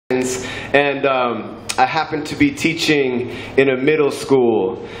Kittens, and I happened to be teaching in a middle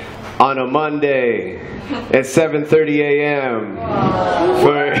school on a Monday at 7:30 a.m.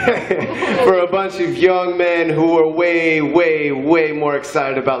 for a bunch of young men who were way more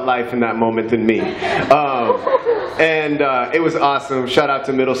excited about life in that moment than me. It was awesome. Shout out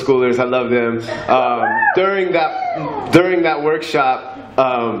to middle schoolers. I love them. During that workshop,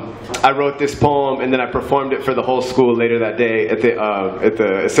 I wrote this poem, and then I performed it for the whole school later that day at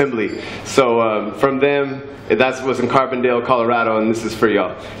the assembly. So from them, that was in Carbondale, Colorado, and this is for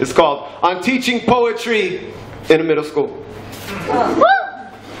y'all. It's called "On Teaching Poetry in a Middle School."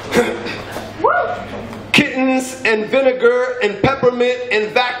 Kittens and vinegar and peppermint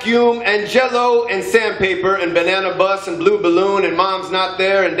and vacuum and jello and sandpaper and banana bus and blue balloon and mom's not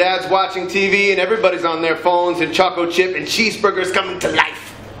there and dad's watching TV and everybody's on their phones and choco chip and cheeseburgers coming to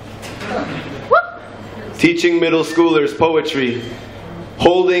life. Teaching middle schoolers poetry,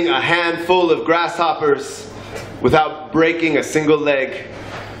 holding a handful of grasshoppers without breaking a single leg,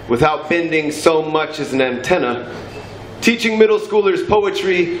 without bending so much as an antenna. Teaching middle schoolers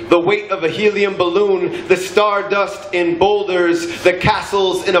poetry, the weight of a helium balloon, the stardust in boulders, the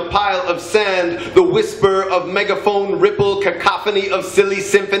castles in a pile of sand, the whisper of megaphone ripple, cacophony of silly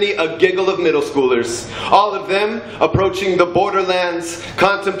symphony, a giggle of middle schoolers. All of them approaching the borderlands,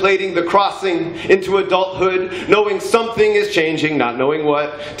 contemplating the crossing into adulthood, knowing something is changing, not knowing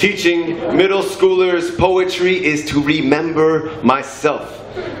what. Teaching middle schoolers poetry is to remember myself.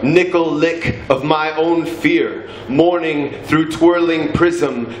 Nickel lick of my own fear, morning through twirling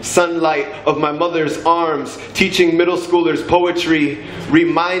prism, sunlight of my mother's arms, teaching middle schoolers poetry,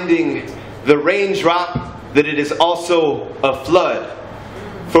 reminding the raindrop that it is also a flood.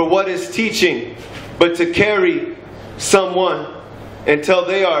 For what is teaching but to carry someone until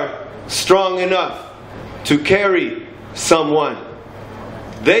they are strong enough to carry someone?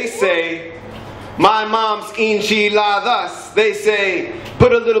 They say, my mom's enchiladas. They say,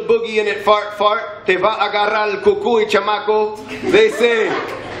 put a little boogie in it, fart, fart. Te va a agarrar el cucuy, chamaco. They say,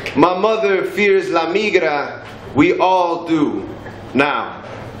 my mother fears la migra. We all do now.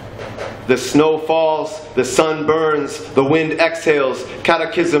 The snow falls, the sun burns, the wind exhales,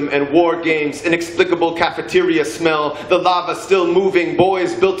 catechism and war games, inexplicable cafeteria smell, the lava still moving,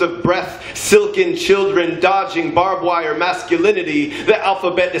 boys built of breath, silken children dodging barbed wire masculinity, the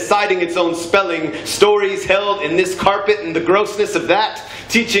alphabet deciding its own spelling, stories held in this carpet and the grossness of that,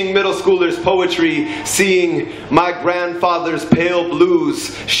 teaching middle schoolers poetry, seeing my grandfather's pale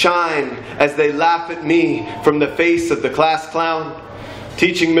blues shine as they laugh at me from the face of the class clown.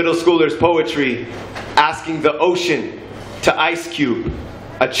 Teaching middle schoolers poetry, asking the ocean to ice cube,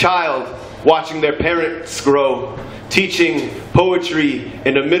 a child watching their parents grow. Teaching poetry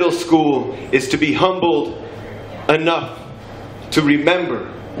in a middle school is to be humbled enough to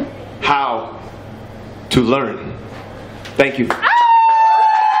remember how to learn. Thank you.